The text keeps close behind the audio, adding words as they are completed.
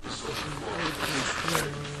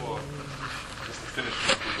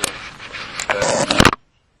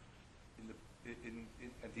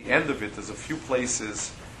of it, there's a few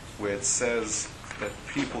places where it says that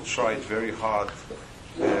people tried very hard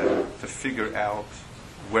to figure out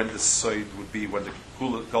when the Soid would be, when the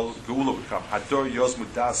Geula would come. Hador Yozmu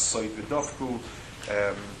Das Soid V'Dofku.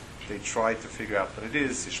 They tried to figure out what it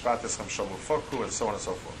is, Ishpates Hamshom Ufoku, and so on and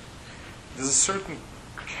so forth. There's a certain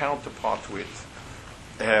counterpart to it.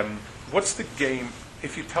 What's the game?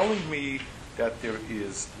 If you're telling me that there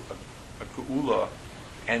is a Geula,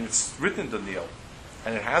 and it's written in the Nil,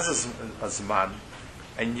 and it has a Zman,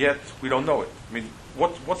 and yet we don't know it. I mean,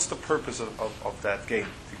 what's the purpose of that game?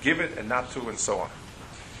 To give it and not to, and so on.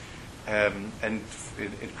 And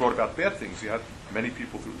it brought about bad things. You had many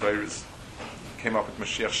people through Dairis came up with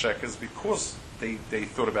Mashiach Shekers because they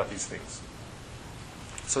thought about these things.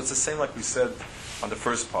 So it's the same like we said on the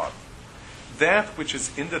first part. That which is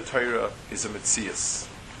in the Torah is a Metzias,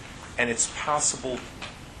 and it's possible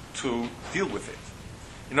to deal with it.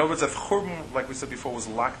 In other words, if Churban, like we said before, was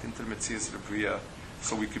locked into the Metzias of the Bria,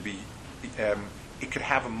 so we could be, it could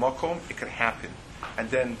have a makom, it could happen, and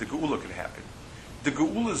then the Geula could happen. The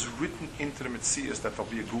Geula is written into the Metzias that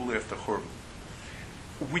there'll be a Geula after Churban.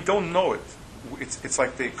 We don't know it. It's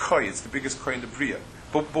like the Koi, it's the biggest Koi in the Bria,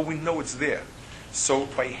 but we know it's there. So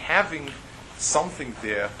by having something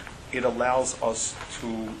there, it allows us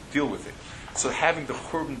to deal with it. So having the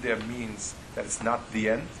Churban there means that it's not the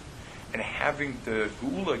end, and having the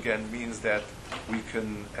Geula again means that we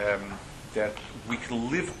can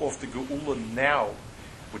live off the Geula now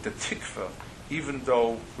with the Tikva, even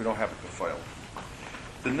though we don't have it before.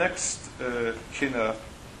 The next Kinnah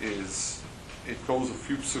is, it goes a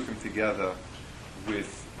few psukim together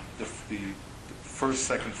with the first,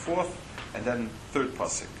 second, fourth, and then third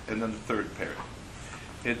pasuk, and then the third pair.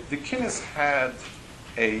 The Kinnahs had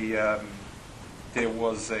there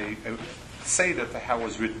was a seder that how it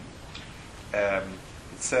was written. It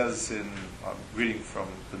says I'm reading from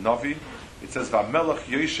the Navi, it says, V'amelech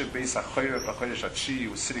Yoshev beis ha'choyer b'chodesh Hatshi, he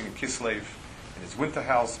was sitting in Kislev in his winter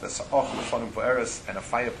house, v'sa'ach lefanum v'eres, and a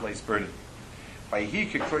fireplace burning. V'yehi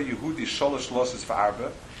kekro Yehudi sholosh losses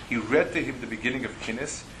v'arba, he read to him the beginning of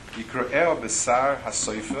Kinnis, Yikro'er b'sar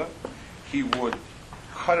ha'soifer, he would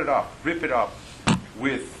cut it up, rip it up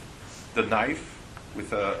with the knife,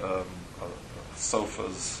 with a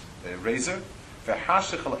sofa's razor,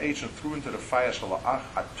 v'hashech al eish, and threw into the fire shala'ach,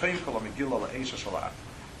 ha'toim kol ha'megillah la'eish shala'ach.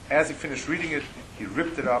 As he finished reading it, he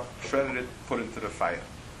ripped it up, shredded it, put it into the fire.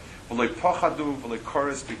 They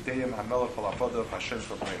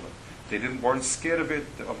weren't scared of it,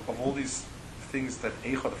 of all these things that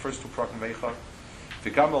Eicha, the first two prakim Eicha.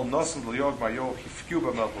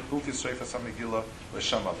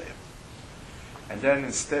 And then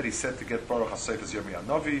instead he said to get Baruch HaSeifas Yomi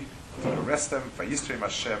Hanavi, to arrest them, Vayistreim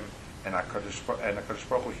Hashem, and HaKadosh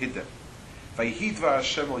Baruch Hu hid them. Vayhidva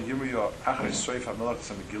Hashem al Yirmiyahu achar Yisroif HaMelech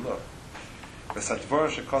Tzamegillah, v'sadvar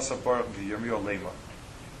shekosav Baruch v'Yirmiyahu leima.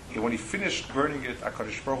 When he finished burning it,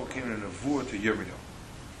 HaKadosh Baruch Hu came in a nevuah to Yirmiyahu,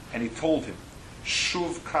 and he told him,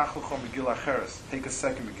 Shuv kach l'chol Megillah acheres, take a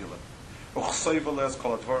second Megillah. Uchsoy v'les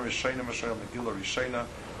kol advarim Rishayna Mashoyel Megillah Rishayna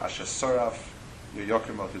asher saraf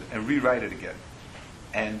yoyokim al, and rewrite it again.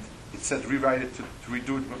 And it said rewrite it to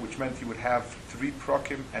redo it, which meant he would have 3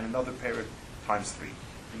 prakim and another parak times 3.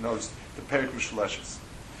 He knows the parak mishleshes.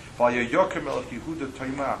 V'yoyokim el Yehuda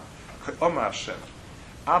toima k'oma Hashem.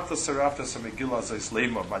 Ata sarafta sa Megillah zayis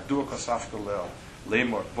leimor madua kosafta leil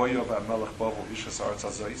leimor boyo v'amelech bovel ishas aretz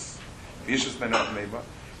azayis v'ishas menad meima.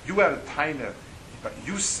 You had a taina.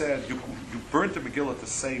 You said you burnt the Megillah to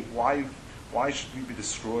say why should we be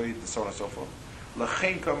destroyed, and so on and so forth.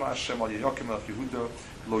 L'chein kama Hashem al Yeyokim el Yehuda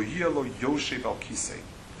lo yia lo yoshev al kisei.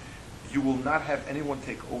 You will not have anyone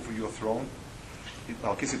take over your throne.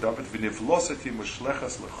 Al kisei David v'nivloseti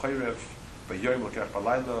mushlechas l'chayrev v'yoyim l'kech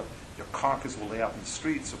balayla. Your carcass will lay out in the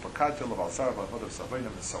streets. And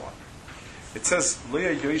so on. It says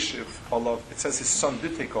Leah Yoshev Olav. It says his son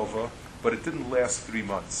did take over, but it didn't last 3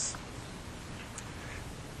 months.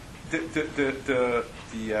 The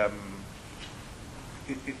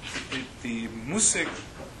musik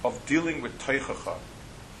of dealing with Tochachah,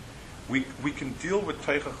 we can deal with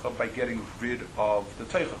Tochachah by getting rid of the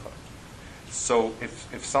Tochachah. So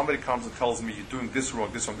if somebody comes and tells me you're doing this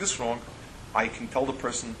wrong, this wrong, this wrong, I can tell the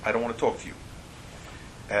person I don't want to talk to you.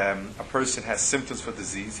 A person has symptoms for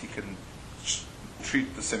disease, he can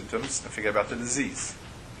treat the symptoms and forget about the disease.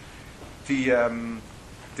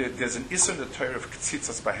 There's an issue in the Torah of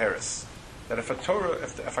Ketzitzas Baheres, that if a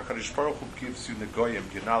HaKadosh Baruch Hu gives you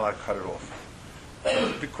Negoyim, you're not allowed to cut it off.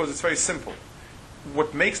 Because it's very simple.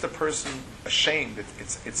 What makes the person ashamed,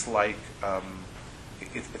 it's like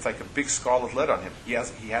it's like a big scarlet letter on him. He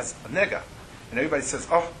has a nega. And everybody says,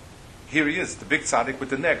 oh, here he is, the big tzaddik with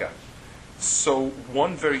the nega. So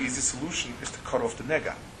one very easy solution is to cut off the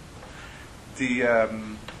nega. The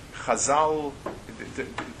Chazal,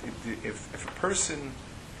 if a person,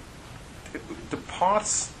 the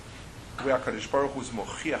parts where HaKadosh Baruch Hu is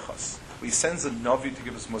mochiach us, where he sends a Navi to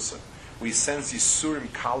give us Musa, where he sends Yisurim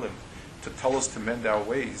Kalim to tell us to mend our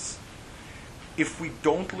ways, if we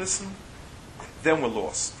don't listen, then we're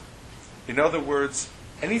lost. In other words,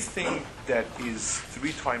 anything that is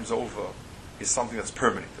 3 times over is something that's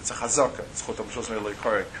permanent. It's a chazaka. It's chotam shosnei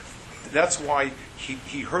leikare. That's why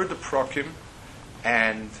he heard the prakim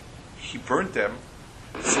and he burnt them.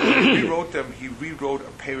 So when he rewrote them, he rewrote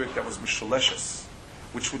a perik that was mishaleshes,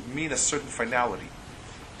 which would mean a certain finality.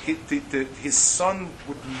 His son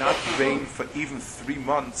would not reign for even 3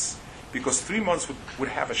 months, because 3 months would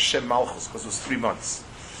have a Shem Malchus, because it was 3 months.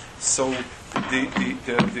 So the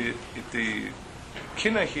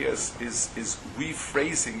Kinnah here is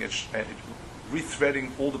rephrasing it and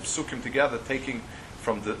rethreading all the psukim together, taking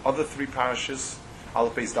from the other 3 parashas,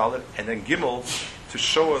 Aleph Beis Dalet, and then Gimel, to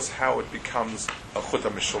show us how it becomes a Chut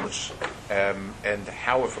HaMishulish, and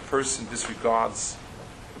how if a person disregards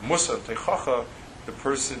Musa and Tochachah, the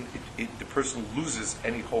person loses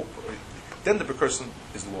any hope. Then the person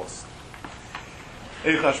is lost.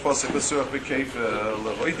 Ich has pas besuch bekeven,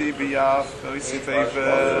 le roide biaf,